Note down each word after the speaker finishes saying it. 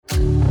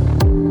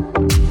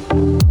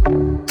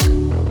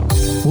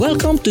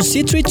Welcome to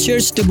C3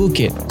 Church The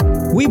Bukit.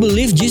 We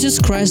believe Jesus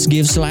Christ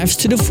gives life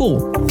to the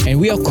full, and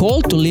we are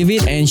called to live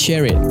it and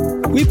share it.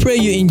 We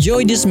pray you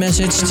enjoy this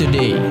message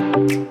today.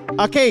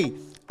 Oke,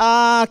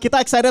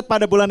 kita excited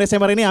pada bulan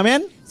Desember ini,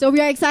 amin? So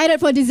we are excited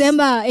for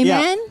December,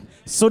 amen?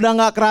 Sudah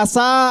nggak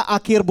kerasa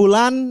akhir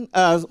bulan,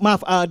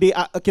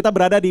 kita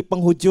berada di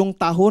penghujung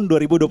tahun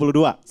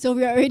 2022. So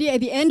we are already at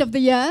the end of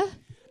the year,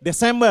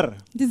 Desember,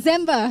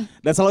 December,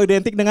 dan selalu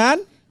identik dengan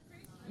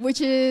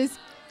which is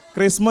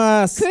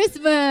Christmas.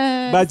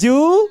 Baju,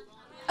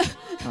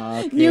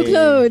 okay. New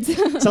clothes.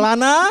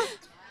 Celana,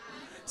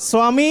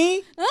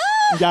 suami,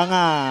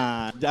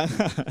 jangan.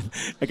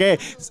 Oke,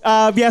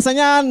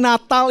 biasanya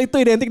Natal itu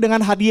identik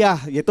dengan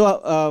hadiah, yaitu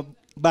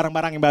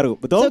barang-barang yang baru,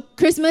 betul? So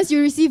Christmas you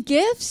receive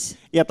gifts.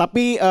 Ya,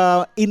 tapi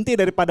inti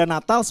daripada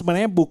Natal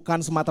sebenarnya bukan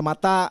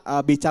semata-mata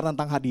bicara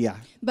tentang hadiah.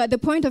 But the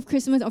point of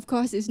Christmas, of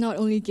course, is not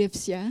only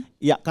gifts, yeah?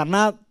 Ya,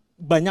 karena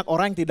banyak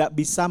orang yang tidak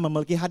bisa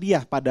memiliki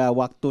hadiah pada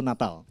waktu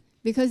Natal.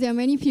 Because there are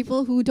many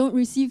people who don't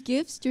receive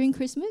gifts during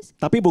Christmas.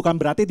 Tapi bukan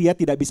berarti dia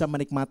tidak bisa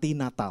menikmati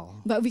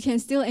Natal. But we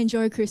can still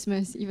enjoy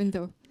Christmas even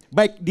though.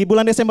 Baik, di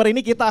bulan Desember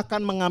ini kita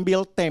akan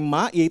mengambil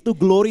tema yaitu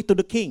Glory to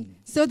the King.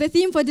 So the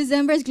theme for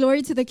December is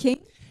Glory to the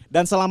King.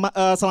 Dan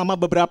selama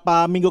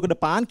beberapa minggu ke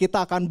depan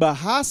kita akan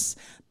bahas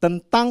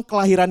tentang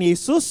kelahiran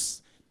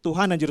Yesus,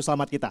 Tuhan dan Juru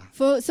Selamat kita.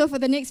 So for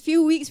the next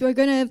few weeks we're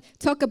going to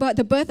talk about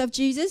the birth of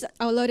Jesus,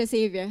 our Lord and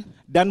Savior.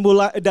 Dan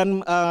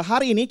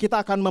hari ini kita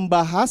akan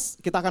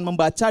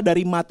membaca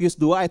dari Matius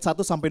 2 ayat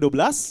 1 sampai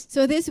 12.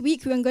 So this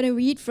week we're going to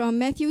read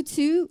from Matthew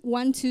 2,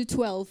 1 to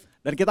 12.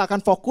 Dan kita akan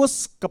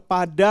fokus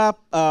kepada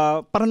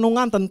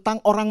perenungan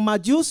tentang orang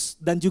Majus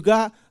dan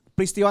juga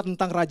peristiwa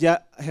tentang Raja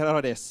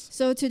Herodes.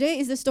 So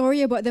today is the story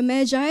about the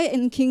Magi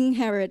and King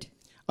Herod.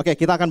 Oke,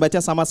 kita akan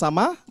baca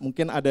sama-sama,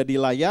 mungkin ada di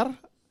layar.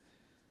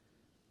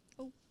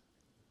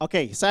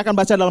 Oke, saya akan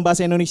baca dalam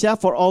bahasa Indonesia.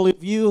 For all of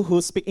you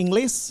who speak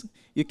English,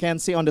 you can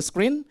see on the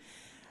screen.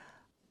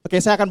 Oke,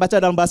 saya akan baca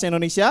dalam bahasa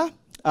Indonesia.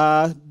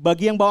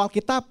 Bagi yang bawa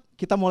Alkitab,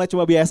 kita mulai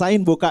coba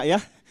biasain buka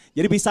ya.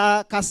 Jadi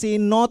bisa kasih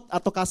note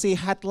atau kasih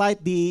highlight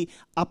di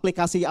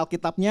aplikasi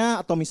Alkitabnya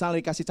atau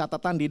misalnya dikasih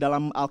catatan di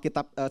dalam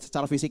Alkitab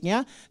secara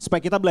fisiknya supaya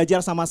kita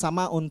belajar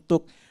sama-sama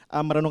untuk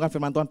merenungkan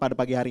firman Tuhan pada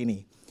pagi hari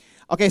ini.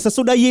 Oke,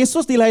 sesudah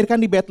Yesus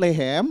dilahirkan di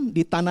Bethlehem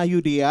di tanah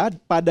Yudea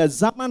pada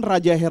zaman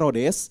Raja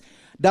Herodes,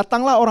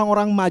 datanglah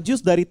orang-orang Majus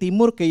dari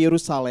timur ke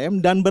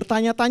Yerusalem dan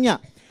bertanya-tanya,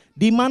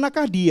 "Di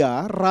manakah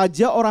dia,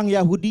 raja orang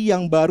Yahudi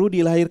yang baru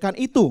dilahirkan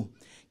itu?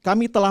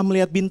 Kami telah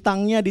melihat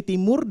bintangnya di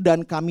timur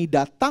dan kami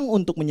datang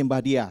untuk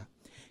menyembah dia."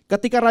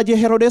 Ketika Raja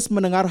Herodes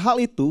mendengar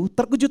hal itu,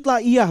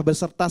 terkejutlah ia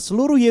beserta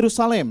seluruh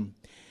Yerusalem.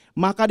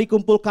 Maka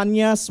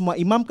dikumpulkannya semua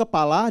imam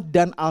kepala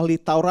dan ahli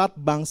Taurat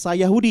bangsa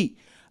Yahudi.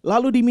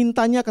 Lalu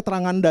dimintanya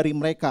keterangan dari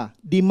mereka,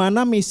 di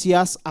mana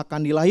Mesias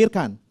akan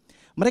dilahirkan.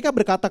 Mereka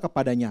berkata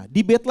kepadanya,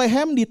 "Di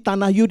Bethlehem di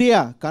tanah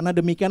Yudea, karena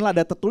demikianlah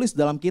ada tertulis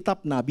dalam kitab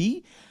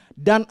Nabi,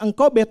 dan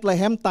engkau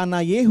Bethlehem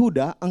tanah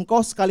Yehuda,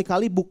 engkau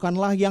sekali-kali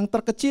bukanlah yang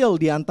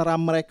terkecil di antara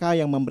mereka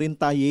yang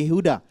memerintah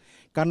Yehuda.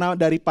 Karena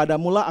daripada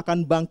mula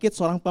akan bangkit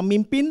seorang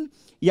pemimpin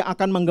yang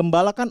akan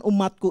menggembalakan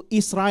umatku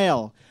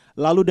Israel."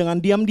 Lalu dengan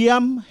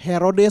diam-diam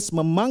Herodes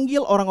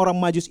memanggil orang-orang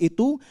Majus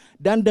itu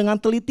dan dengan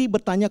teliti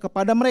bertanya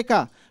kepada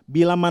mereka,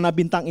 bila mana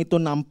bintang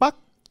itu nampak.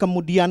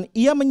 Kemudian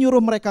ia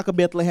menyuruh mereka ke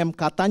Bethlehem,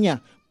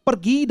 katanya,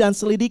 "Pergi dan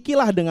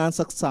selidikilah dengan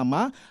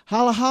seksama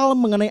hal-hal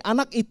mengenai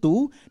anak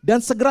itu, dan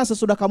segera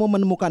sesudah kamu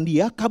menemukan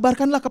dia,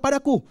 kabarkanlah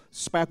kepadaku,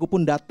 supaya aku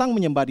pun datang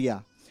menyembah dia."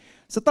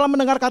 Setelah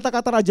mendengar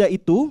kata-kata raja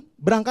itu,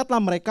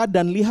 berangkatlah mereka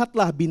dan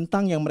lihatlah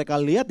bintang yang mereka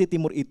lihat di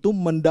timur itu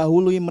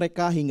mendahului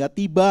mereka hingga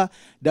tiba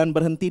dan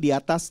berhenti di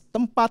atas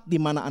tempat di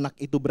mana anak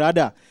itu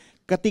berada.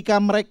 Ketika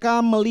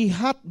mereka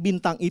melihat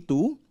bintang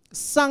itu,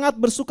 sangat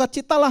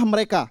bersukacitalah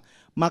mereka.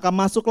 Maka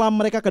masuklah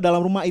mereka ke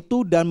dalam rumah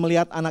itu dan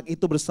melihat anak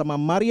itu bersama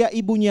Maria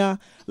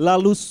ibunya,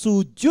 lalu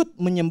sujud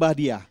menyembah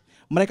dia.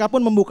 Mereka pun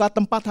membuka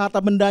tempat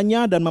harta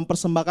bendanya dan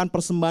mempersembahkan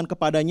persembahan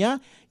kepadanya,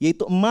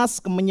 yaitu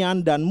emas,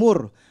 kemenyan, dan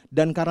mur.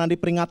 Dan karena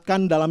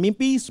diperingatkan dalam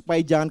mimpi supaya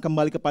jangan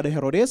kembali kepada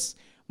Herodes,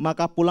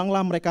 maka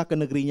pulanglah mereka ke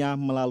negerinya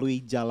melalui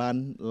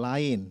jalan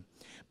lain.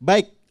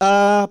 Baik,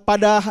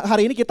 pada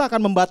hari ini kita akan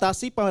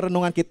membatasi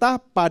perenungan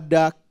kita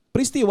pada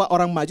peristiwa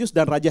orang Majus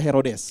dan Raja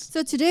Herodes.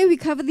 So today we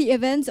cover the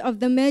events of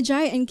the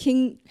Magi and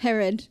King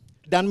Herod.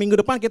 Dan minggu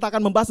depan kita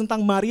akan membahas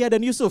tentang Maria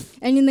dan Yusuf.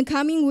 And in the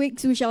coming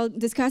weeks we shall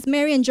discuss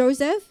Mary and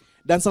Joseph.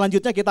 Dan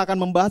selanjutnya kita akan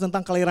membahas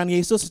tentang kelahiran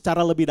Yesus secara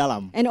lebih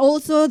dalam. And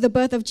also the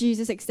birth of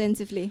Jesus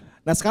extensively.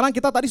 Nah, sekarang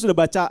kita tadi sudah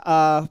baca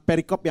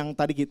perikop yang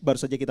tadi baru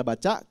saja kita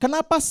baca.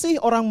 Kenapa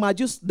sih orang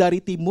Majus dari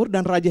timur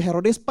dan Raja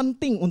Herodes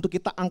penting untuk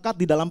kita angkat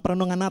di dalam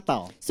perenungan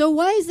Natal? So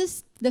why is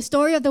this the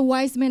story of the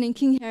wise men and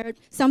King Herod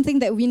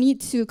something that we need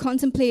to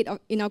contemplate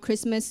in our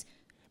Christmas?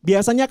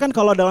 Biasanya kan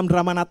kalau dalam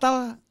drama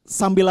Natal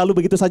sambil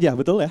lalu begitu saja,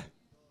 betul ya?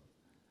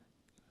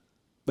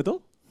 Betul?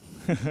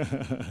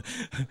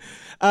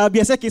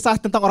 Biasanya kisah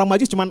tentang orang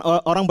Majus cuman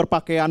orang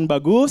berpakaian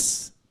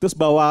bagus, terus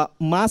bawa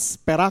emas,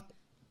 perak,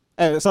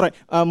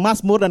 emas,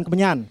 mur, dan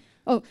kemenyan.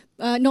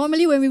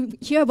 Normally when we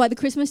hear about the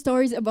Christmas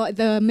stories about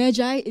the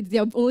Magi,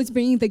 they're always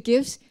bringing the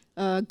gifts,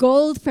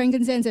 gold,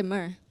 frankincense, and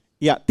myrrh.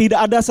 Ya,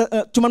 tidak ada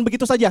cuman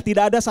begitu saja,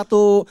 tidak ada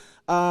satu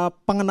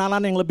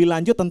pengenalan yang lebih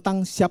lanjut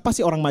tentang siapa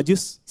sih orang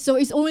Majus. So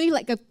it's only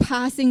like a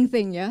passing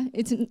thing, yeah?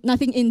 It's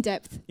nothing in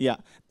depth. Ya,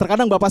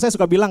 terkadang bapak saya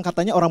suka bilang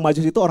katanya orang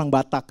Majus itu orang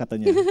Batak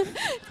katanya.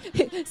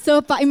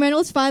 So Pak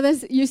Emmanuel's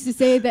fathers used to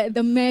say that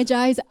the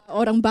Magi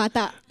orang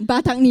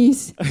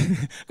Bataknese.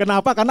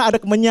 Kenapa? Karena ada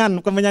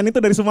kemenyan itu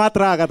dari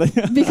Sumatera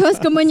katanya. Because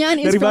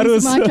kemenyan is Dari from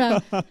Barus. Sumatra.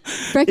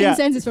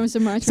 Frankincense is from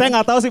Sumatra. Saya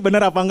nggak tahu sih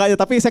benar apa enggaknya,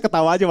 tapi saya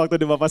ketawa aja waktu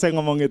di bapak saya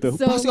ngomong gitu.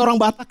 So- Pasti orang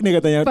Batak nih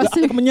katanya,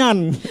 Pasti- ada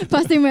kemenyan.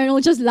 Pastor Emmanuel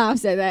just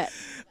laughs at that.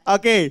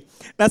 Oke,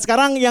 nah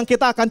sekarang yang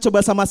kita akan coba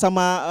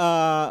sama-sama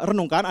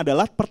renungkan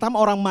adalah pertama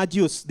orang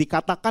Majus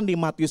dikatakan di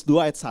Matius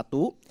 2 ayat 1.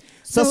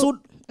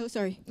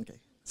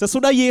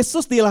 Sesudah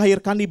Yesus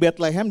dilahirkan di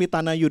Bethlehem di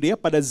tanah Yudea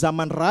pada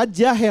zaman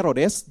Raja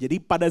Herodes, jadi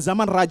pada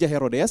zaman Raja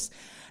Herodes,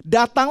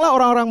 datanglah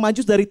orang-orang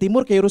Majus dari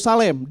timur ke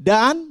Yerusalem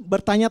dan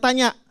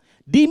bertanya-tanya,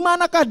 di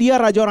manakah dia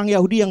raja orang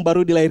Yahudi yang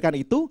baru dilahirkan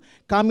itu?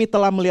 Kami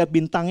telah melihat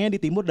bintangnya di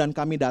timur dan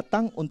kami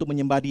datang untuk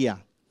menyembah dia.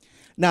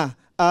 Nah,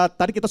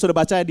 tadi kita sudah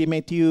baca di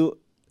Matius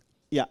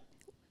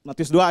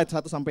 2 ayat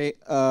 1 sampai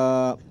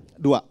 2.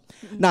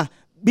 Nah,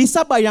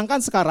 bisa bayangkan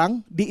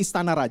sekarang di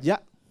istana raja,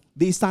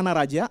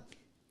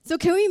 So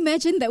can we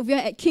imagine that we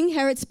are at King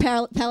Herod's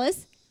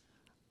palace?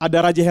 ada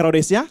Raja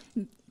Herodesnya,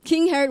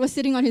 King Herod was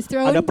sitting on his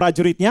throne, ada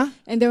prajuritnya,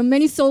 and there were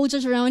many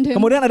soldiers around him.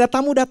 kemudian ada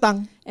tamu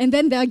datang, And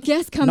then there are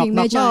guests coming,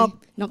 Knock, knock, Magi. knock.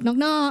 Knock, knock,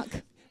 knock.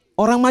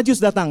 orang Majus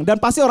datang. Dan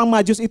pasti orang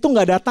Majus itu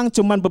nggak datang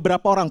cuman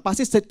beberapa orang,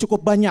 pasti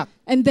cukup banyak.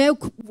 And there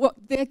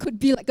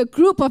could be like a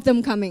group of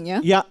them coming,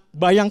 yeah? Ya,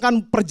 bayangkan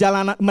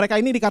perjalanan, mereka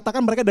ini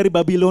dikatakan mereka dari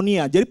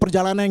Babilonia, jadi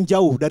perjalanan yang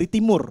jauh dari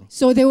timur.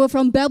 So they were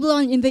from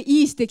Babylon in the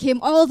east. They came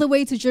all the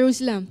way to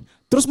Jerusalem.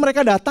 Terus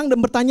mereka datang dan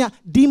bertanya,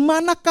 di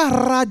manakah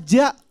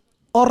raja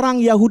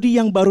orang Yahudi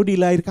yang baru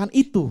dilahirkan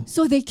itu?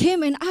 So they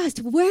came and asked,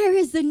 where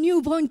is the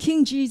newborn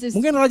King Jesus?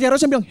 Mungkin Raja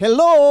Herodes bilang,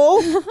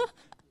 hello,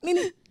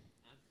 ini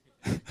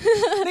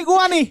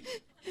gua nih.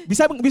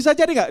 Bisa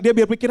jadi nggak dia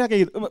biar pikirnya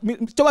kayak gitu?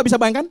 Coba bisa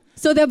bayangkan?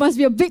 So there must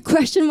be a big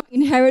question mark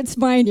in Herod's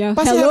mind, yeah?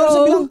 Pasti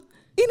Herodes bilang,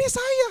 Hello? ini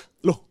saya.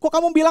 Loh, kok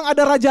kamu bilang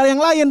ada raja yang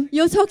lain?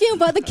 You're talking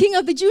about the King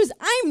of the Jews.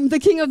 I'm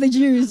the King of the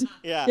Jews.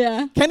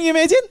 Yeah. Can you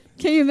imagine?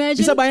 Can you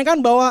imagine? Bisa bayangkan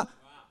bahwa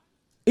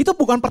itu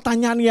bukan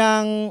pertanyaan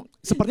yang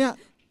sepertinya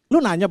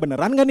lu nanya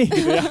beneran gak nih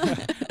gitu ya.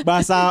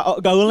 Bahasa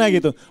gaulnya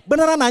gitu.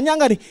 Beneran nanya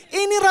gak nih?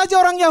 Ini raja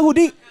orang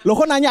Yahudi. Loh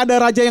kok nanya ada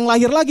raja yang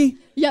lahir lagi?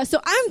 Yeah,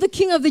 so I'm the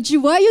King of the Jews.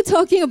 Why are you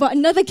talking about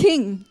another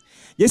king?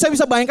 Jadi saya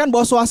bisa bayangkan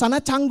bahwa suasana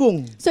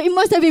canggung. So it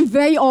must have been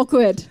very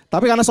awkward.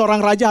 Tapi karena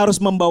seorang raja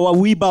harus membawa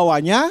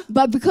wibawanya,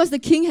 But because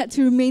the king had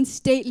to remain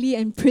stately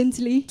and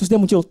princely, terus dia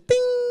muncul,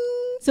 ting.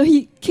 so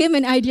he came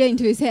an idea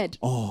into his head.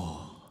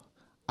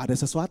 Ada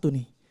sesuatu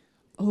nih.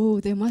 Oh,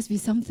 there must be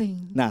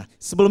something. Nah,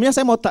 sebelumnya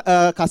saya mau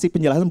kasih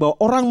penjelasan bahwa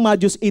orang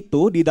Majus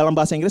itu di dalam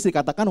bahasa Inggris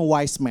dikatakan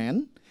wise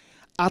men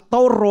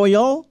atau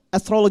royal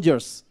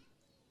astrologers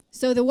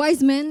So the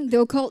wise men, they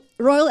were called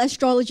royal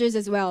astrologers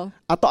as well.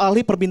 atau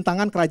ahli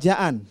perbintangan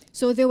kerajaan.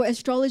 So they were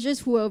astrologers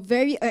who were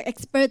very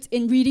experts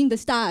in reading the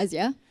stars,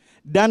 yeah?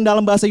 Dan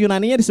dalam bahasa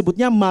Yunaninya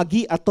disebutnya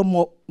magi atau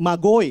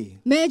magoi.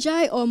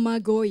 Magi or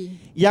magoi.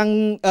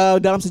 Yang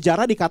dalam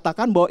sejarah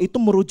dikatakan bahwa itu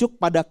merujuk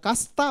pada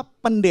kasta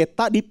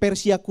pendeta di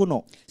Persia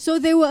kuno. So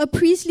they were a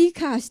priestly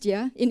caste,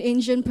 yeah, in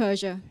ancient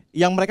Persia,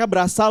 Yang mereka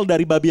berasal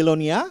dari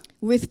Babilonia.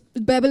 with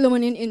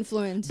Babylonian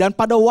influence. Dan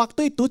pada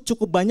waktu itu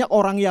cukup banyak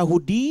orang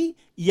Yahudi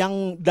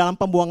yang dalam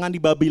pembuangan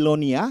di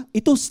Babilonia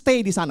itu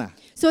stay di sana.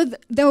 So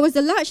there was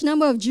a large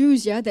number of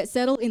Jews, yeah, that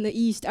settled in the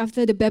east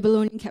after the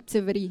Babylonian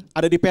captivity.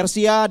 Ada di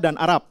Persia dan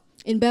Arab.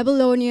 In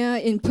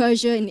Babylonia, in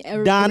Persia, in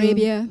Dan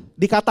Arabia.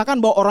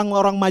 dikatakan bahwa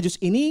orang-orang Majus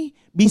ini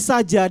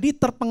bisa jadi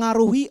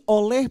terpengaruhi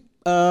oleh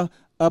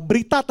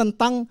berita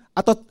tentang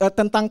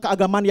tentang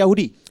keagamaan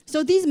Yahudi.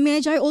 So these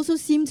Magi also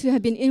seem to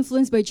have been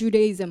influenced by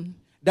Judaism.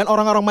 Dan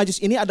orang-orang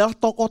Majus ini adalah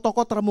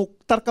tokoh-tokoh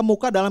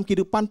terkemuka dalam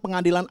kehidupan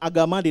pengadilan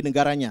agama di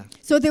negaranya.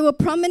 So they were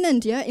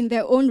prominent, yeah, in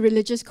their own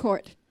religious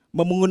court.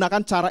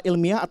 Menggunakan cara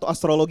ilmiah atau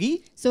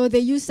astrologi, So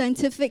they use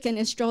scientific and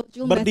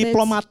astrological methods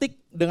berdiplomatik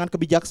dengan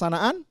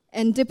kebijaksanaan,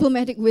 and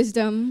diplomatic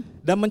wisdom,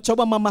 dan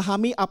mencoba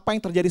memahami apa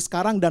yang terjadi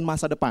sekarang dan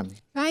masa depan.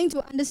 trying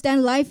to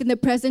understand life in the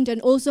present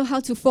and also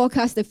how to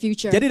forecast the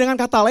future. Jadi dengan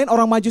kata lain,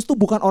 orang Majus itu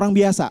bukan orang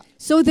biasa.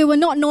 So they were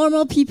not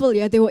normal people,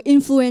 yeah, they were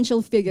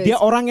influential figures. Dia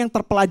orang yang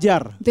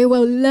terpelajar. They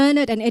were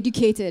learned and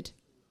educated.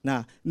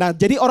 Nah,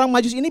 jadi orang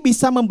Majus ini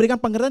bisa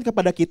memberikan pengertian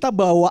kepada kita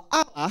bahwa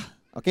Allah,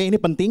 oke,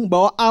 ini penting,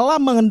 bahwa Allah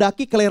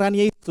menghendaki kelahiran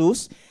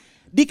Yesus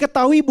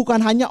diketahui bukan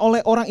hanya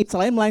oleh orang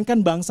Israel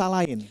melainkan bangsa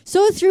lain.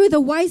 So through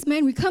the wise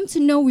men, we come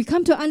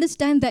to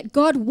understand that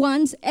God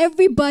wants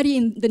everybody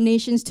in the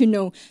nations to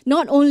know,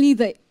 not only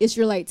the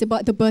Israelites,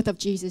 about the birth of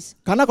Jesus.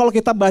 Karena kalau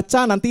kita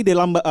baca nanti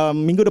dalam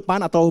minggu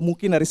depan atau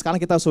mungkin dari sekarang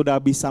kita sudah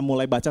bisa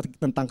mulai baca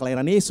tentang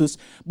kelahiran Yesus,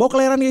 bahwa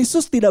kelahiran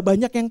Yesus tidak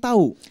banyak yang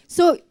tahu.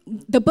 So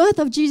the birth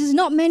of Jesus,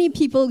 not many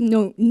people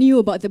knew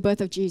about the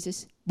birth of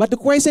Jesus. But the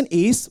question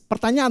is,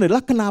 pertanyaan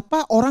adalah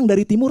kenapa orang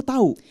dari timur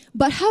tahu?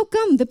 But how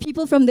come the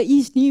people from the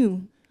east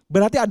knew?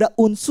 Berarti ada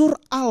unsur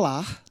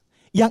Allah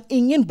yang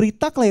ingin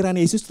berita kelahiran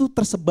Yesus itu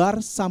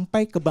tersebar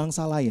sampai ke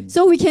bangsa lain.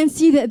 So we can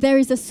see that there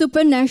is a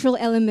supernatural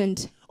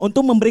element.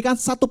 Untuk memberikan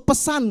satu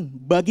pesan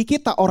bagi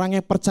kita orang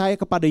yang percaya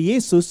kepada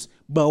Yesus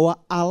bahwa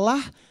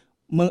Allah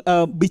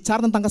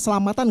bicara tentang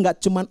keselamatan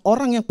nggak cuma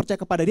orang yang percaya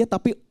kepada Dia,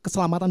 tapi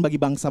keselamatan bagi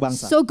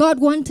bangsa-bangsa. So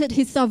God wanted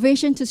His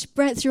salvation to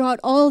spread throughout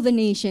all the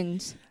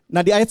nations. Nah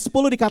di ayat 10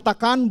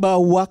 dikatakan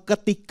bahwa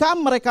ketika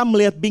mereka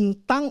melihat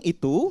bintang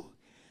itu,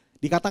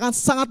 dikatakan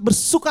sangat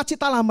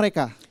bersukacitalah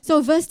mereka.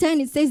 So verse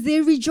 10 it says they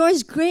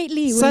rejoiced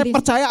greatly Saya when they...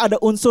 percaya ada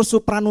unsur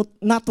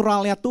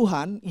supranaturalnya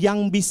Tuhan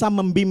yang bisa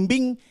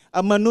membimbing,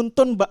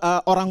 menuntun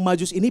orang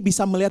Majus ini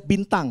bisa melihat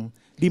bintang,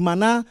 di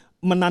mana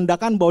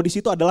menandakan bahwa di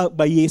situ adalah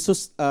bayi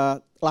Yesus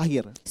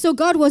lahir. So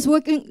God was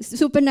working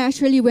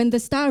supernaturally when the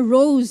star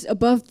rose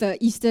above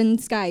the eastern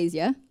skies,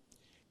 yeah?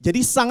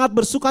 Jadi sangat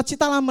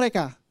bersukacitalah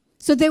mereka.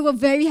 So they were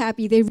very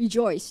happy, they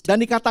rejoiced.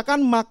 Dan dikatakan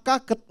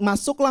maka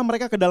masuklah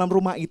mereka ke dalam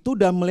rumah itu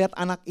dan melihat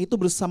anak itu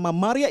bersama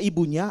Maria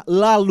ibunya,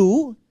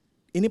 lalu,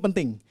 ini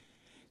penting,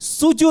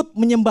 sujud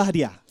menyembah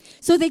Dia.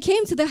 So they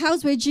came to the house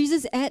where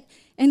Jesus ate,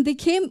 and they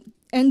came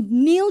and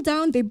kneeled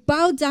down, they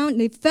bowed down,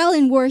 they fell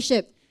in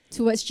worship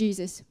towards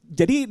Jesus.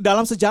 Jadi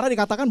dalam sejarah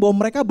dikatakan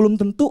bahwa mereka belum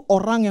tentu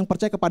orang yang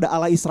percaya kepada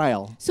Allah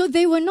Israel. So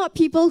they were not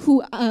people who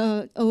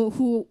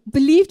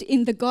believed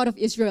in the God of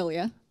Israel,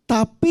 yeah?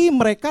 Tapi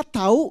mereka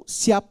tahu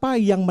siapa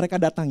yang mereka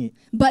datangi.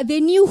 But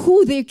they knew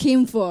who they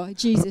came for,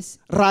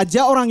 Jesus.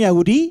 Raja orang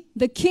Yahudi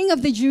The King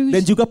of the Jews dan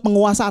juga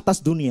penguasa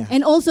atas dunia.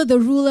 and also the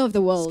ruler of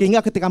the world.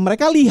 Sehingga ketika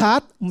mereka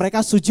lihat,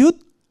 mereka sujud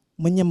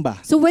menyembah.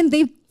 So when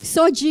they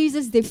saw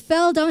Jesus, they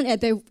fell down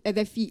at their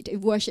feet,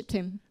 they worshipped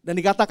Him. Dan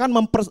dikatakan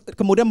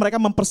kemudian mereka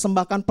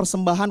mempersembahkan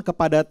persembahan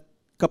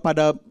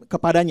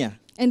kepadanya.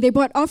 And they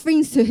brought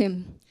offerings to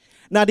Him.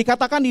 Nah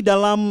dikatakan di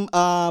dalam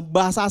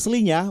bahasa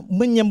aslinya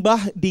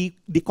menyembah di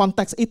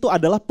konteks itu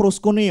adalah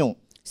proskuneo.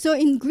 So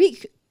in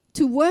Greek,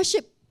 to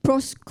worship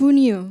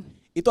proskuneo,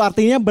 Itu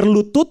artinya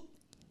berlutut,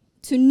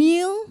 to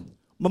kneel,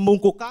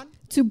 membungkukkan.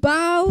 to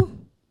bow.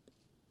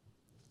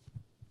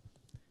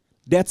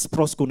 That's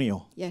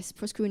proskuneo. Yes,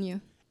 proskuneo.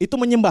 Itu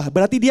menyembah.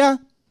 Berarti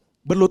dia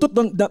berlutut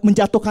dan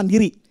menjatuhkan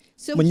diri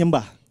So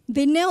menyembah.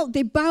 they knelt,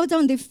 they bow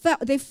down,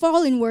 they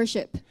fall in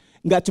worship.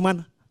 Enggak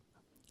cuman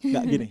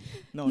enggak gini.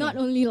 No, Not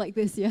no. only like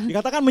this, yeah.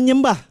 Dikatakan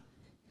menyembah.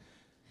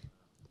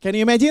 Can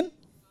you imagine?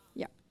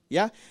 Yeah.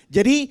 Ya.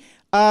 Jadi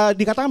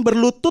dikatakan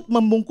berlutut,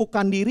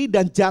 membungkukkan diri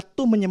dan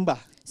jatuh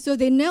menyembah. So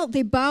they knelt,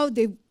 they bowed,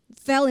 they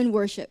fell in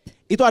worship.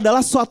 Itu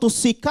adalah suatu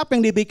sikap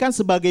yang diberikan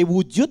sebagai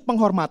wujud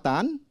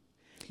penghormatan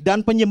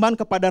dan penyembahan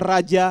kepada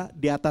raja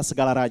di atas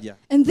segala raja.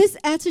 And this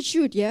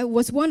attitude, yeah,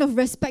 was one of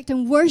respect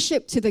and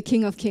worship to the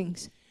King of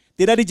Kings.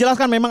 Tidak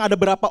dijelaskan memang ada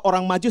berapa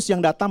orang Majus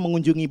yang datang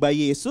mengunjungi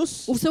bayi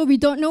Yesus. So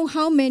we don't know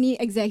how many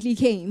exactly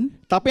came.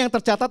 Tapi yang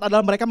tercatat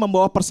adalah mereka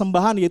membawa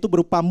persembahan yaitu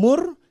berupa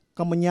mur,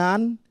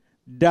 kemenyan,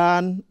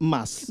 dan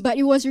emas.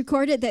 But it was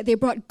recorded that they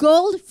brought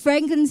gold,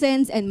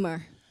 frankincense, and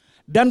myrrh.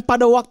 Dan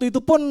pada waktu itu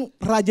pun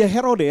Raja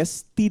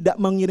Herodes tidak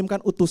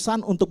mengirimkan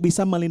utusan untuk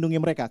bisa melindungi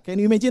mereka. Can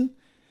you imagine?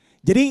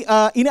 Jadi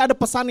ini ada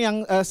pesan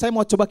yang saya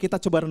mau kita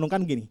coba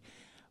renungkan gini.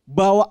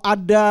 Bahwa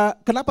ada,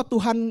 kenapa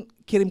Tuhan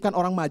kirimkan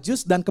orang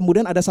Majus dan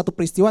kemudian ada satu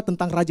peristiwa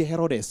tentang Raja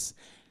Herodes.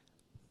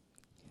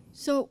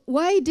 So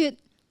why did...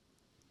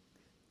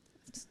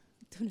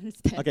 Don't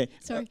understand. Oke.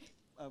 Sorry.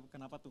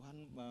 Kenapa Tuhan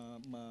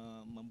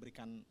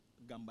memberikan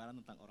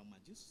gambaran tentang orang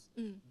Majus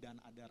dan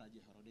ada Raja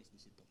Herodes di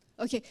situ.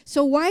 Okay,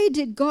 so why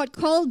did God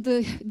call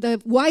the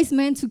wise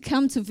men to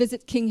come to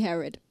visit King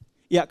Herod?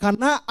 Ya,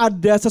 karena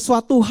ada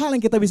sesuatu hal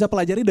yang kita bisa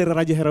pelajari dari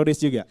Raja Herodes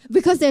juga.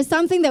 Because there's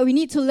something that we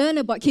need to learn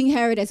about King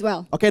Herod as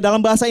well. Oke, dalam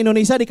bahasa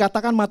Indonesia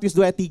dikatakan Matius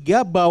 2 ayat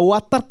 3 bahwa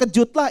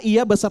terkejutlah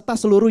ia beserta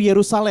seluruh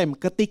Yerusalem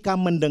ketika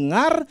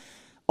mendengar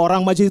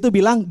orang Majus itu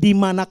bilang, di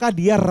manakah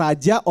dia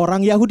raja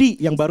orang Yahudi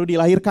yang baru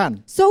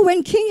dilahirkan. So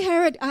when King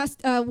Herod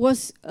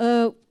was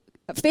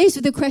faced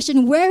with the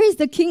question, where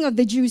is the King of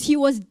the Jews? He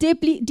was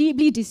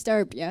deeply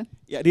disturbed, yeah?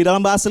 Ya, di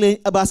dalam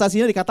bahasa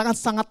aslinya dikatakan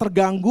sangat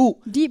terganggu,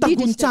 Deeply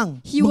terguncang,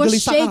 disturbed. He was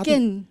menggelisahkan hati.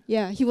 shaken.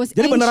 Yeah, he was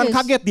Jadi anxious. beneran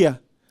kaget dia.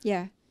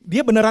 Yeah.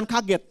 Dia beneran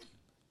kaget,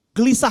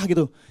 gelisah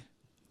gitu.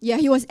 Yeah,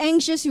 he was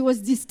anxious, he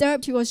was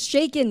disturbed, he was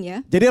shaken,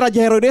 yeah? Jadi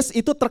Raja Herodes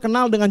itu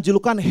terkenal dengan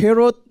julukan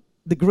Herod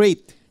the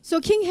Great, So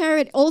King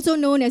Herod, also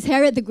known as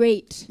Herod the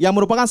Great, yang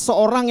merupakan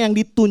seorang yang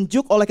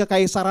ditunjuk oleh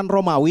Kekaisaran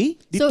Romawi,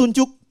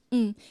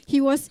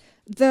 he was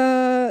the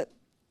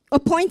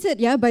appointed,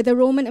 yeah, by the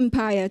Roman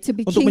Empire to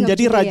be untuk king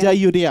menjadi of Raja Judea.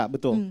 Yudea,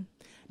 betul.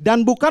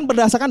 Dan bukan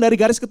berdasarkan dari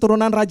garis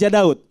keturunan Raja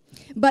Daud.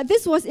 But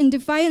this was in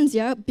defiance,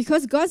 yeah,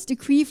 because God's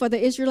decree for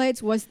the Israelites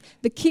was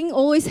the king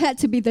always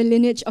had to be the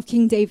lineage of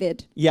King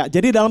David. Ya,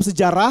 jadi dalam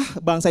sejarah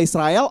bangsa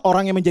Israel,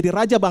 orang yang menjadi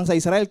raja bangsa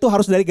Israel itu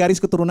harus dari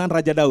garis keturunan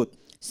Raja Daud.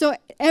 So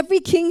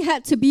every king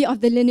had to be of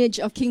the lineage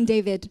of King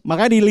David.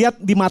 Makanya dilihat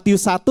di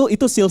Matius 1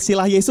 itu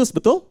silsilah Yesus,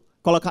 betul?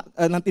 Kalau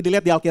nanti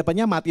dilihat di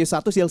Alkitabnya Matius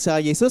 1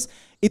 silsilah Yesus,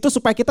 itu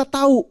supaya kita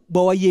tahu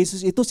bahwa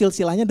Yesus itu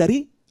silsilahnya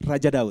dari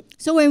Raja Daud.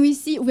 So when we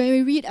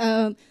read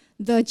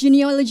the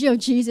genealogy of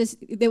Jesus,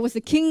 there was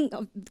a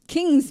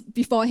kings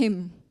before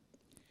him.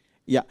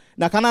 Ya,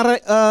 nah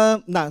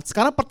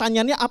sekarang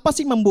pertanyaannya apa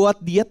sih membuat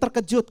dia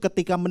terkejut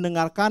ketika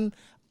mendengarkan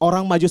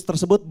orang Majus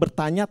tersebut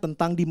bertanya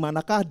tentang di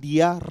manakah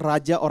dia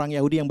raja orang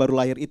Yahudi yang baru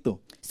lahir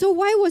itu? So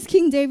why was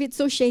King Herod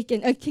so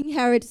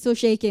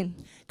shaken?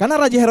 Karena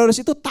Raja Herodes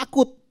itu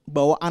takut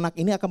bahwa anak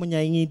ini akan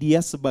menyaingi dia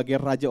sebagai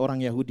raja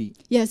orang Yahudi.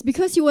 Yes,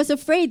 because he was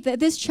afraid that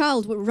this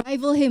child would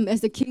rival him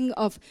as the king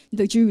of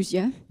the Jews,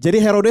 yeah? Jadi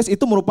Herodes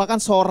itu merupakan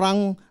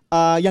seorang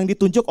yang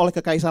ditunjuk oleh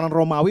Kekaisaran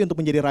Romawi untuk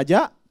menjadi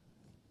raja.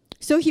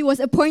 So he was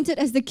appointed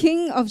as the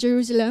king of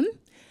Jerusalem.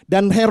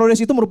 Dan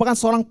Herodes itu merupakan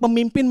seorang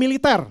pemimpin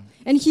militer.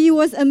 And he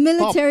was a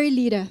military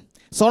leader.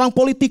 Seorang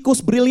politikus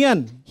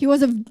brilian. He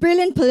was a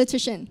brilliant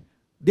politician.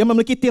 Dia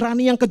memiliki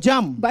tirani yang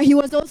kejam. But he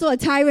was also a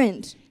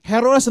tyrant.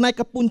 Herodes naik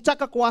ke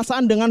puncak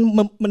kekuasaan dengan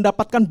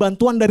mendapatkan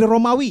bantuan dari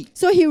Romawi.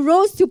 So he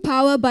rose to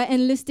power by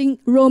enlisting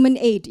Roman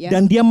aid, yeah?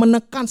 Dan dia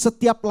menekan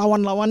setiap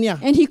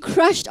lawan-lawannya. And he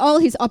crushed all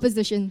his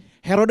opposition.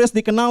 Herodes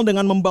dikenal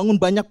dengan membangun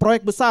banyak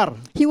proyek besar.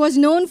 He was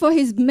known for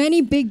his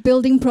many big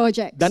building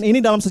projects. Dan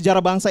ini dalam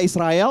sejarah bangsa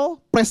Israel,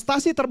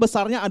 prestasi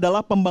terbesarnya adalah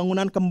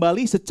pembangunan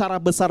kembali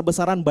secara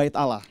besar-besaran Bait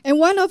Allah. And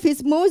one of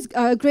his most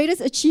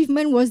greatest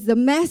achievement was the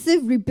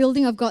massive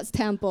rebuilding of God's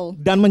temple.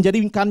 Dan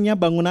menjadikannya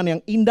bangunan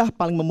yang indah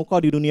paling memukau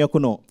di dunia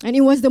kuno. And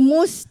it was the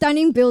most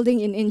stunning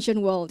building in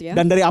ancient world, yeah?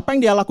 Dan dari apa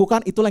yang dia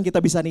lakukan, itulah yang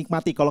kita bisa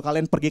nikmati. Kalau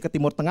kalian pergi ke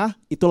Timur Tengah,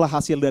 itulah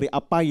hasil dari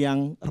apa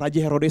yang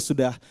Raja Herodes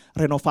sudah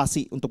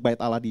renovasi untuk Bait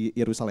Allah di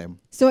Yerusalem.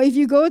 So if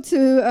you go to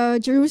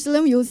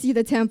Jerusalem, you'll see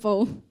the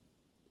temple.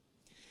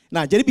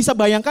 Nah, jadi bisa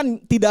bayangkan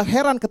tidak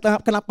heran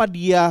kenapa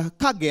dia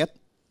kaget,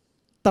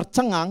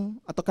 tercengang,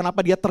 atau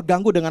kenapa dia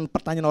terganggu dengan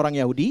pertanyaan orang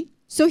Yahudi.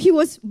 So he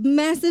was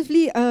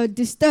massively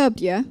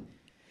disturbed, yeah?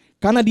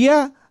 Karena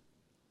dia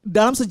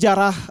dalam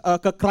sejarah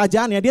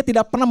kekerajaannya, dia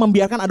tidak pernah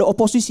membiarkan ada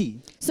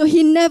oposisi. So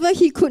he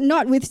could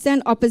not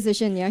withstand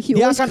opposition, yeah? He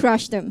always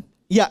crushed them.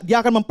 Ya,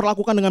 dia akan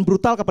memperlakukan dengan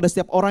brutal kepada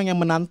setiap orang yang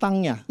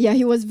menantangnya. Yeah,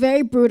 he was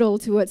very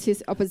brutal towards his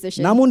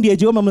opposition. Namun dia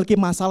juga memiliki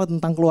masalah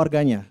tentang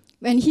keluarganya.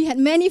 And he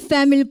had many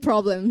family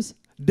problems.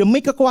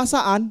 Demi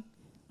kekuasaan,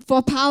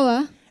 for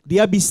power,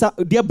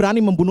 dia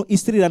berani membunuh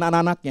istri dan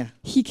anak-anaknya.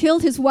 He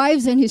killed his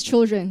wives and his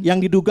children.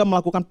 Yang diduga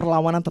melakukan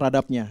perlawanan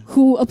terhadapnya.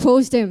 Who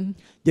opposed him.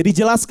 Jadi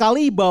jelas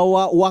sekali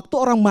bahwa waktu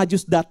orang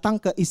Majus datang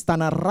ke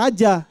istana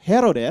Raja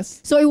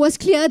Herodes, so it was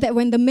clear that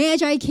when the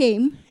Magi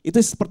came, itu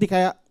seperti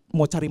kayak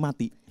mau cari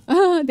mati.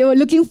 They were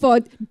looking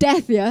for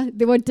death, yeah.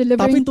 They were delivering.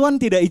 Tapi Tuhan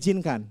tidak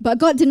izinkan. But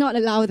God did not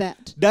allow that.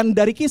 Dan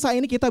dari kisah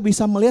ini kita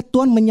bisa melihat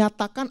Tuhan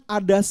menyatakan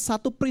ada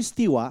satu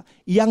peristiwa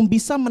yang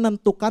bisa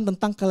menentukan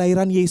tentang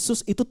kelahiran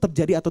Yesus itu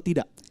terjadi atau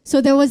tidak.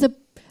 So there was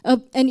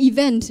an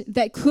event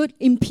that could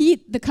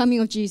impede the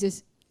coming of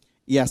Jesus.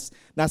 Yes.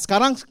 Nah,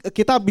 sekarang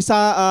kita bisa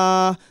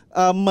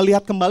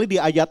melihat kembali di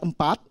ayat 4.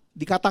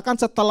 Dikatakan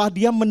setelah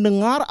dia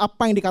mendengar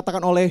apa yang dikatakan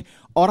oleh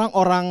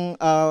orang-orang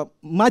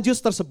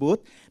Majus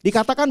tersebut,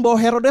 dikatakan bahwa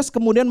Herodes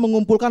kemudian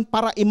mengumpulkan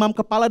para imam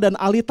kepala dan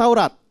ahli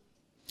Taurat.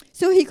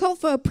 So he called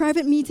for a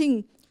private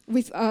meeting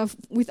with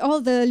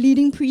all the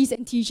leading priests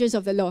and teachers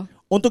of the law.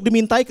 Untuk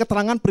dimintai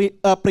keterangan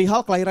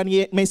perihal kelahiran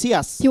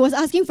Mesias. He was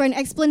asking for an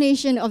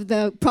explanation of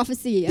the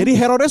prophecy. Jadi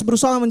Herodes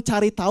berusaha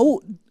mencari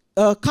tahu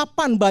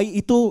kapan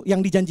bayi itu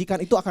yang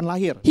dijanjikan itu akan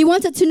lahir. He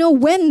wanted to know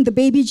when the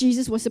baby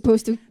Jesus was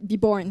supposed to be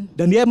born.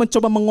 Dan dia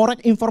mencoba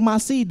mengorek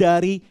informasi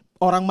dari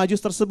orang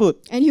Majus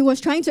tersebut. And he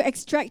was trying to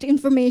extract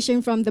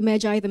information from the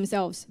Magi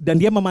themselves. Dan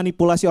dia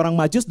memanipulasi orang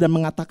Majus dan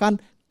mengatakan,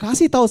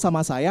 kasih tahu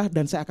sama saya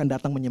dan saya akan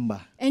datang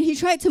menyembah. And he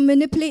tried to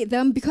manipulate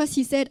them because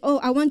he said, "Oh,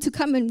 I want to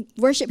come and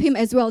worship him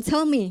as well.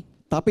 Tell me."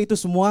 Tapi itu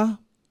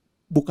semua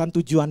bukan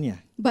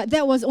tujuannya. But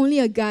that was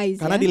only a guise.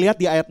 Karena dilihat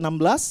di ayat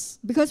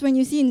 16. Because when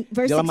you see in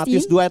verse 16. Dalam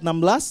Matius 2 ayat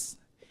 16.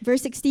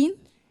 Verse 16.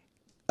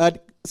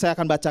 Saya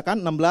akan bacakan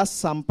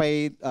 16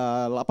 sampai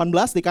 18.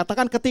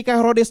 Dikatakan ketika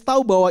Herodes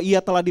tahu bahwa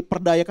ia telah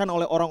diperdayakan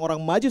oleh orang-orang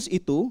Majus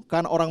itu,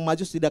 karena orang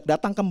Majus tidak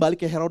datang kembali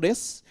ke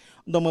Herodes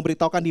untuk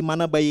memberitahukan di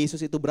mana bayi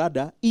Yesus itu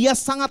berada, ia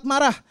sangat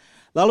marah.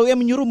 Lalu ia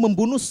menyuruh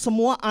membunuh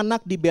semua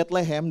anak di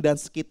Bethlehem dan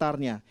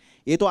sekitarnya,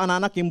 yaitu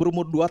anak-anak yang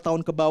berumur 2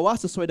 tahun ke bawah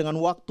sesuai dengan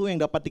waktu yang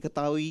dapat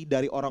diketahui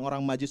dari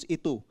orang-orang Majus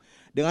itu.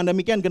 Dengan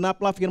demikian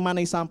genaplah firman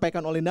yang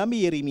disampaikan oleh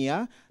Nabi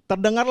Yeremia,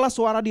 terdengarlah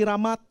suara di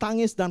Rama,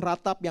 tangis dan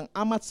ratap yang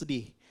amat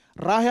sedih.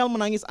 Rahel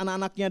menangis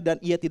anak-anaknya dan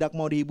ia tidak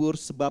mau dihibur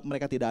sebab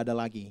mereka tidak ada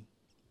lagi.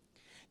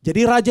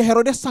 Jadi Raja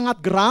Herodes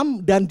sangat geram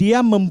dan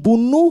dia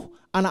membunuh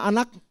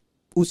anak-anak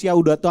usia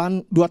 2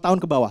 tahun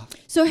ke bawah.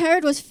 So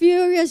Herod was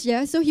furious,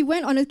 yeah. So he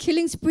went on a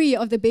killing spree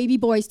of the baby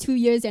boys 2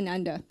 years and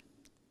under.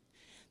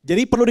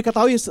 Jadi perlu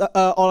diketahui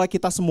oleh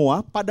kita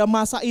semua pada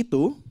masa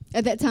itu,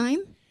 at that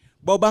time,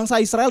 bahwa bangsa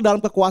Israel dalam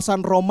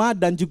kekuasaan Roma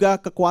dan juga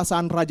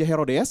kekuasaan Raja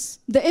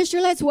Herodes, the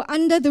Israelites were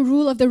under the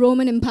rule of the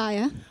Roman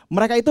Empire.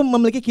 Mereka itu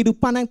memiliki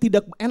kehidupan yang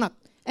tidak enak.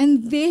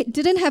 And they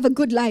didn't have a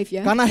good life,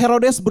 yeah. Karena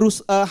Herodes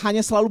hanya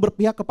selalu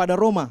berpihak kepada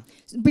Roma.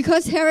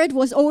 Because Herod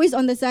was always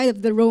on the side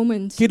of the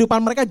Romans. Kehidupan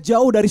mereka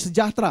jauh dari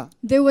sejahtera.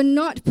 They were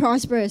not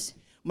prosperous.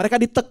 Mereka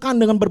ditekan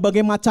dengan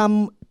berbagai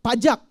macam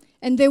pajak.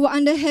 and they were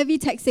under heavy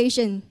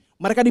taxation.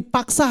 Mereka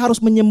dipaksa harus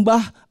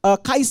menyembah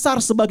kaisar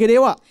sebagai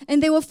dewa.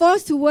 And they were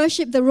forced to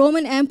worship the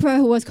Roman emperor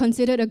who was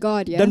considered a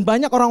god. Yeah? Dan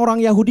banyak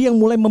orang-orang Yahudi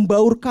yang mulai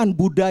membaurkan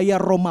budaya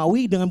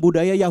Romawi dengan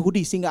budaya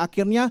Yahudi sehingga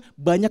akhirnya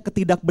banyak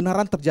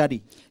ketidakbenaran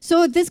terjadi.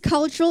 So this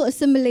cultural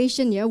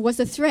assimilation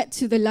was a threat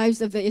to the lives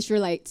of the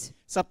Israelites.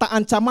 Serta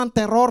ancaman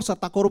teror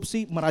serta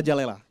korupsi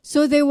merajalela.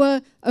 So they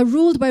were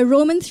ruled by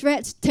Roman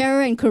threats,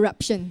 terror, and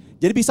corruption.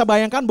 Jadi bisa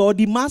bayangkan bahwa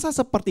di masa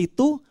seperti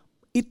itu,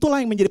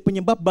 itulah yang menjadi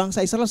penyebab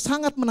bangsa Israel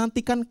sangat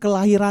menantikan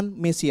kelahiran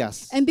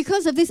Mesias. And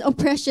because of this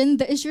oppression,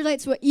 the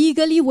Israelites were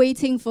eagerly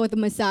waiting for the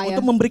Messiah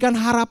Untuk memberikan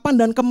harapan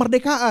dan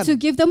kemerdekaan to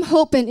give them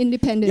hope and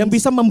independence yang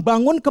bisa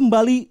membangun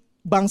kembali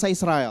bangsa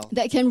Israel.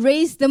 that can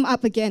raise them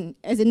up again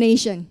as a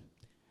nation.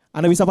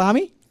 Anda bisa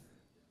pahami?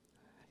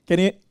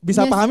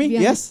 Bisa Yes, pahami?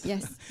 yeah, Yes?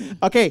 yes.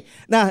 Oke,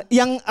 nah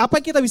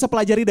apa yang kita bisa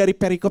pelajari dari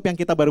perikop yang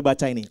kita baru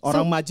baca ini?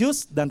 Orang So- Majus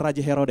dan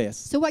Raja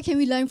Herodes. So what can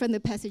we learn from the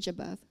passage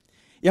above?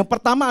 Yang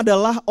pertama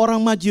adalah orang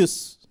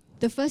Majus.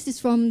 The first is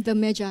from the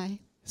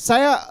Magi.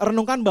 Saya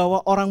renungkan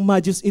bahwa orang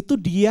Majus itu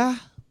dia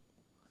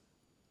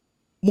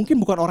mungkin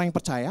bukan orang yang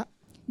percaya,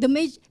 The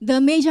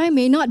Magi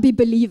may not be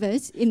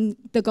believers in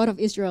the God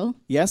of Israel,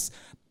 yes,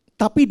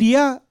 tapi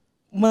dia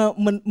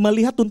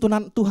melihat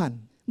tuntunan Tuhan.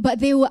 but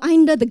they were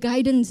under the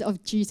guidance of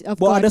Jesus, of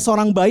Bahwa God, ada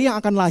seorang bayi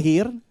yang akan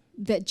lahir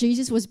that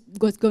Jesus was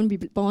going to be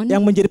born,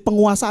 yang menjadi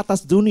penguasa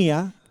atas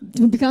dunia,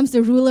 who becomes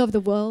the ruler of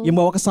the world, yang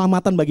membawa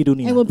keselamatan bagi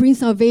dunia. and will bring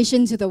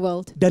salvation to the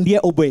world. Dan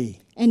dia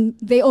obey. And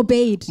they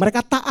obeyed.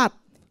 Mereka taat.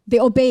 They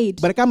obeyed.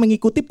 Mereka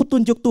mengikuti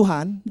petunjuk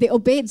Tuhan They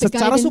obeyed the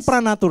secara guidance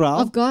supranatural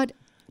of God,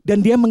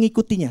 dan dia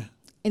mengikutinya.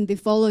 and they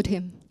followed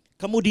him.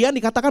 Kemudian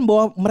dikatakan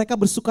bahwa mereka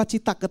bersuka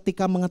cita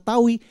ketika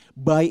mengetahui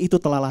bayi itu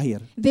telah lahir.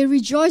 They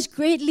rejoiced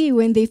greatly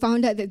when they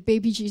found out that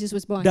baby Jesus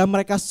was born. Dan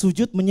mereka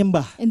sujud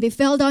menyembah. And they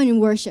fell down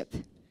in worship.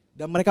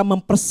 Dan mereka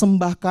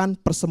mempersembahkan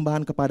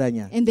persembahan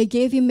kepadanya. And they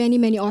gave him many,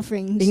 many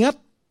offerings. Ingat,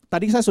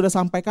 tadi saya sudah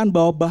sampaikan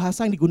bahwa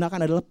bahasa yang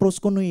digunakan adalah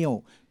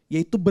proskuneo,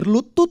 yaitu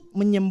berlutut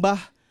menyembah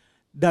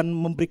dan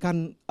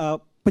memberikan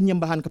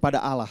penyembahan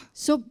kepada Allah.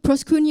 So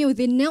proskuneo,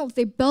 they knelt,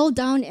 they bowed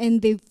down,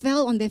 and they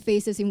fell on their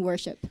faces in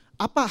worship.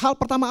 Hal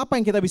pertama apa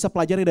yang kita bisa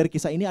pelajari dari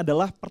kisah ini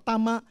adalah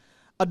pertama,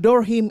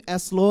 adore him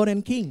as Lord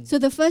and King. So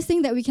the first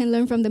thing that we can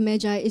learn from the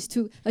Magi is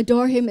to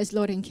adore him as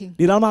Lord and King.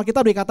 Di dalam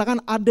Alkitab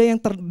dikatakan ada yang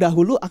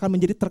terdahulu akan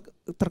menjadi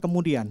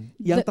terkemudian,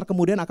 yang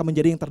terkemudian akan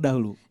menjadi yang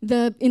terdahulu.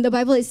 In the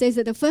Bible it says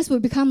that the first will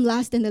become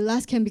last and the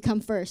last can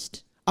become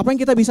first. Apa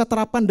yang kita bisa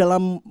terapkan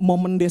dalam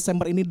momen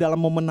Desember ini, dalam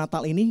momen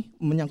Natal ini,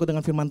 menyangkut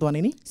dengan firman Tuhan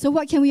ini? So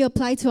what can we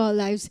apply to our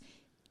lives?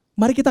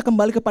 Mari kita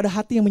kembali kepada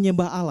hati yang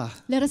menyembah Allah.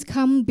 Let us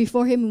come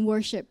before him in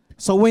worship.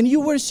 So when you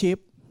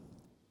worship,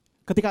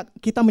 ketika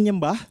kita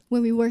menyembah,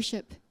 When we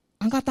worship,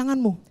 angkat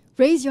tanganmu,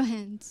 raise your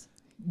hands.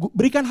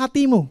 berikan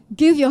hatimu.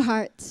 Give your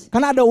heart.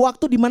 Karena ada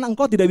waktu di mana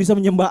engkau tidak bisa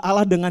menyembah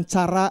Allah dengan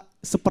cara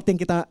seperti yang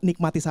kita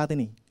nikmati saat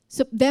ini.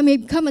 So there may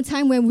come a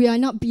time when we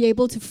are not be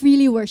able to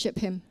freely worship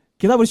him.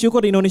 Kita bersyukur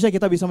di Indonesia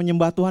kita bisa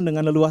menyembah Tuhan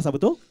dengan leluasa,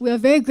 betul? We are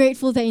very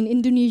grateful that in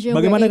Indonesia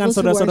Bagaimana we're dengan able to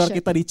saudara-saudara worship.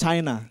 kita di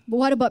China, But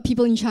what about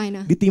people in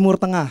China, di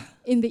Timur Tengah,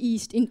 in the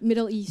East, in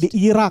Middle di East,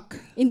 Irak,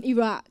 in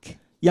Iraq?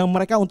 yang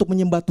mereka untuk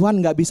menyembah Tuhan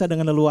nggak bisa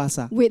dengan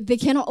leluasa. They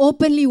cannot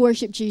openly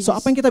worship Jesus. So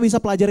apa yang kita bisa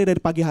pelajari dari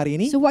pagi hari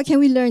ini? So what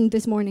can we learn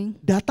this morning?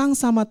 Datang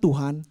sama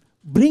Tuhan,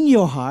 bring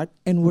your heart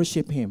and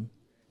worship Him.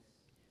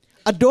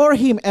 Adore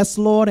Him as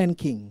Lord and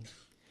King.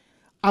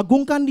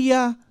 Agungkan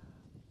Dia,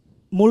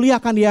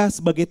 muliakan Dia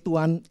sebagai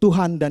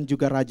Tuhan dan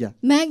juga Raja.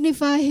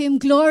 Magnify him,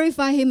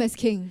 glorify him as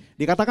king.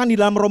 Dikatakan di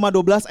dalam Roma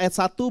 12 ayat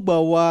 1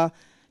 bahwa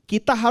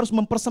kita harus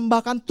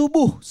mempersembahkan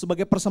tubuh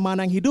sebagai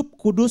persembahan yang hidup,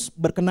 kudus,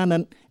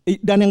 berkenan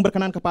dan yang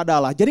berkenan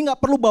kepada Allah. Jadi nggak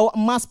perlu bawa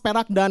emas,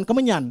 perak, dan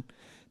kemenyan.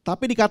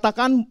 Tapi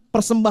dikatakan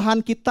persembahan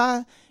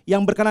kita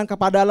yang berkenan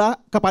kepada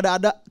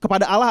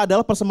Allah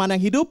adalah persembahan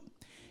yang hidup,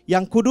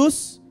 yang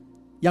kudus,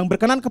 yang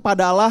berkenan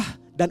kepada Allah,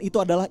 dan itu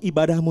adalah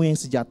ibadahmu yang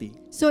sejati.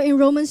 So in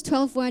Romans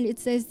 12:1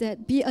 it says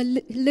that be a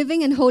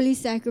living and holy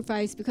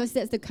sacrifice because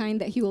that's the kind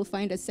that he will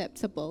find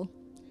acceptable.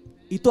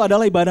 Itu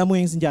adalah ibadahmu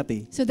yang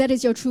sejati. So that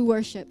is your true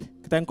worship.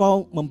 Ketika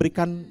engkau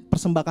memberikan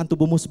persembahan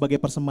tubuhmu sebagai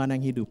persembahan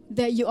yang hidup,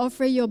 That you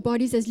offer your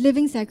bodies as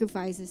living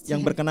sacrifices to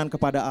yang him, berkenan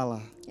kepada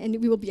Allah. and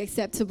we will be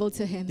acceptable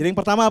to him. Jadi yang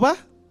pertama apa?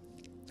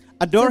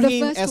 Adore So the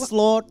Him first as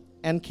Lord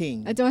and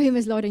King. Adore him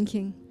as Lord and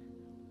King.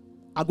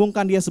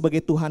 Agungkan Dia sebagai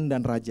Tuhan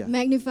dan Raja.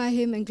 Magnify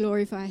him and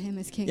glorify him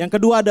as king. Yang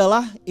kedua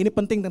adalah, ini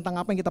penting tentang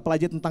apa yang kita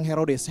pelajari tentang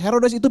Herodes.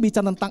 Herodes itu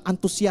bicara tentang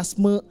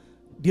antusiasme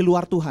di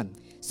luar Tuhan.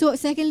 So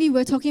secondly,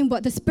 we're talking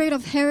about the spirit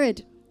of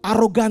Herod,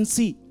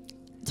 Arogansi,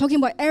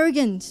 talking about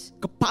arrogance,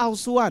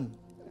 kepalsuan,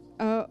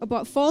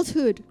 about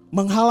falsehood,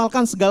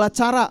 menghalalkan segala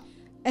cara,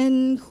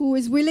 and who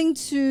is willing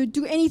to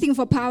do anything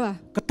for power,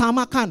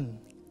 ketamakan,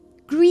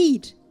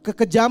 greed,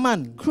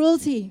 kekejaman.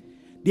 cruelty,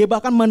 Dia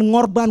bahkan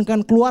mengorbankan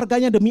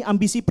keluarganya demi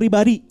ambisi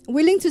pribadi.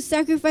 willing to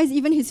sacrifice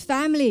even his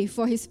family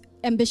for his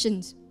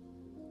ambitions.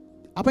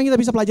 Apa yang kita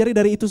bisa pelajari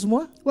dari itu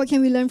semua? What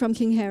can we learn from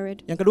King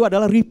Herod? Yang kedua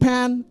adalah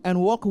repent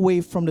and walk away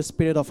from the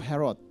spirit of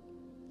Herod.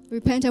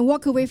 Repent and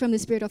walk away from the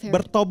spirit of Herod.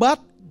 Bertobat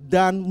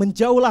dan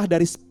menjauhlah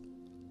dari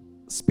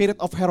spirit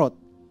of Herod.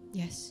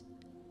 Yes.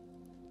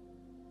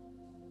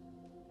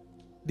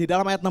 Di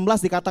dalam ayat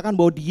 16 dikatakan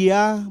bahwa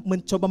dia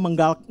mencoba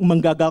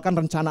menggagalkan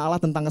rencana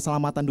Allah tentang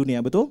keselamatan dunia,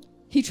 betul?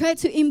 He tried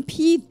to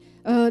impede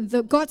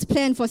the God's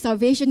plan for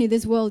salvation in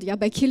this world,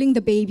 by killing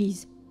the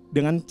babies.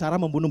 Dengan cara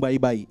membunuh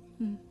bayi-bayi.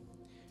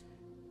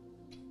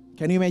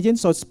 Can you imagine?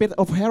 So spirit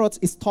of Herod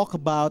is talk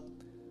about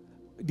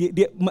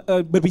dia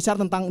berbicara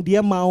tentang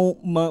dia mau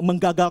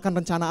menggagalkan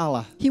rencana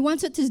Allah. He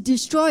wanted to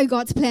destroy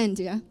God's plan,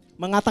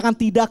 Mengatakan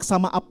tidak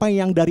sama apa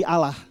yang dari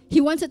Allah. He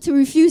wanted to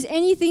refuse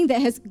anything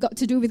that has got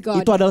to do with God.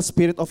 Itu adalah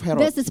spirit of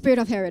Herod. That's the spirit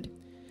of Herod.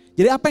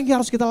 Jadi apa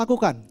yang harus kita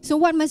lakukan? So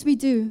what must we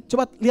do?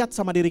 Coba lihat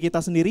sama diri kita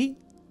sendiri.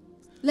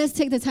 Let's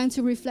take the time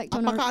to reflect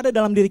on Apakah ada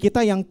dalam diri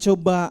kita yang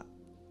coba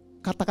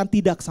katakan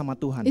tidak sama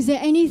Tuhan? Is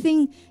there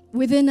anything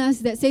within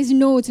us that says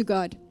no to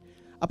God?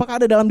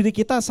 Apakah ada dalam diri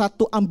kita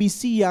satu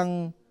ambisi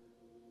yang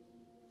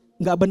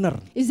nggak benar?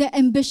 Is there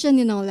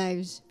ambition in our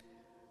lives?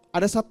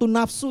 Ada satu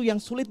nafsu yang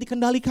sulit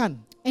dikendalikan.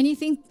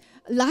 Anything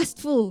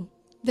lustful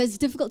that's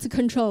difficult to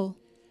control?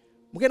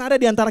 Mungkin ada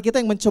di antara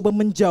kita yang mencoba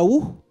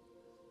menjauh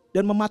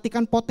dan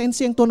mematikan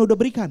potensi yang Tuhan udah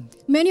berikan.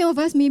 Many of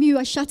us, maybe we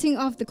are shutting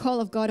off the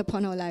call of God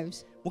upon our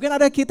lives. Mungkin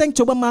ada kita yang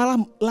coba malah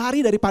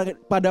lari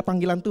daripada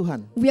panggilan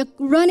Tuhan. We are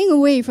running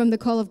away from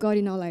the call of God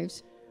in our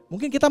lives.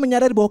 Mungkin kita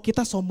menyadari bahwa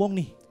kita sombong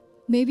nih.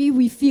 Maybe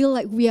we feel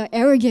like we are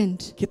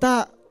arrogant.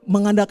 Kita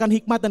mengandalkan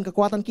hikmat dan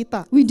kekuatan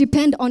kita. We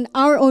depend on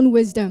our own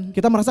wisdom.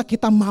 Kita merasa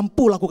kita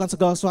mampu lakukan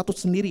segala sesuatu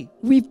sendiri.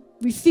 We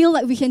feel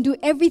like we can do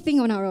everything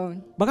on our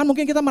own. Bahkan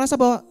mungkin kita merasa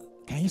bahwa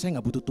kayaknya saya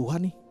nggak butuh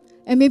Tuhan nih.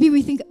 And maybe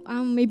we think,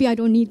 maybe I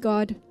don't need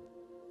God.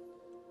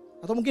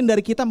 Atau mungkin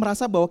dari kita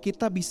merasa bahwa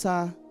kita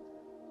bisa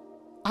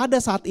ada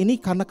saat ini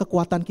karena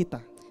kekuatan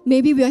kita.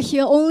 Maybe we are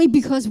here only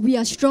because we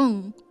are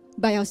strong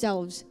by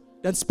ourselves.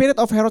 Dan spirit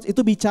of Herod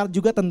itu bicara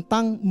juga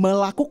tentang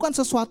melakukan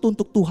sesuatu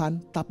untuk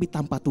Tuhan tapi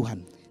tanpa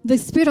Tuhan. The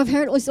spirit of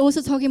Herod is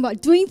also talking about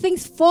doing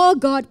things for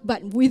God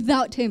but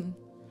without Him.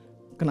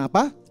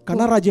 Kenapa?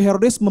 Karena Raja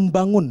Herodes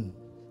membangun.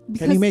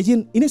 Can you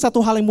imagine? Ini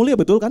satu hal yang mulia,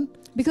 betul kan?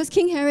 Because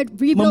King Herod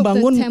rebuilt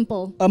the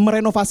temple.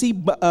 Merenovasi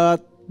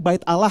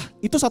bait Allah.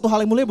 Itu satu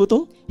hal yang mulia,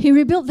 betul? He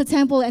rebuilt the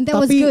temple and that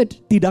was good.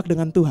 Tapi tidak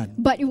dengan Tuhan.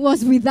 But it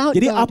was without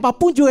Jadi God.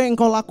 apapun juga yang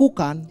kau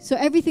lakukan, So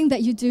everything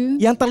that you do,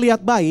 yang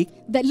terlihat baik,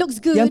 that looks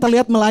good, yang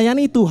terlihat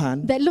melayani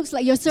Tuhan, that looks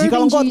like you're jika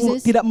serving engkau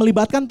Jesus, tidak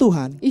melibatkan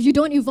Tuhan, if you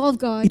don't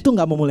involve God, itu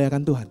nggak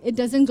memuliakan Tuhan. it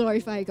doesn't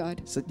glorify God.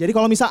 Jadi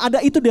kalau misal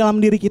ada itu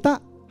dalam diri kita,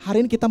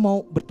 hari ini kita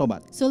mau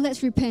bertobat. So let's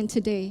repent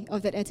today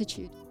of that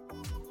attitude.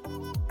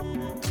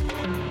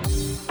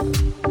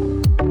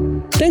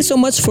 Thanks so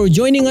much for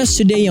joining us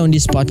today on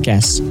this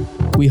podcast.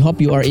 We hope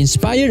you are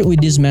inspired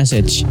with this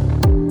message.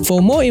 For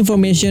more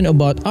information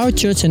about our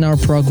church and our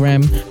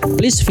program,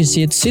 please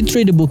visit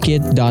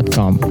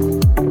citridebukit.com.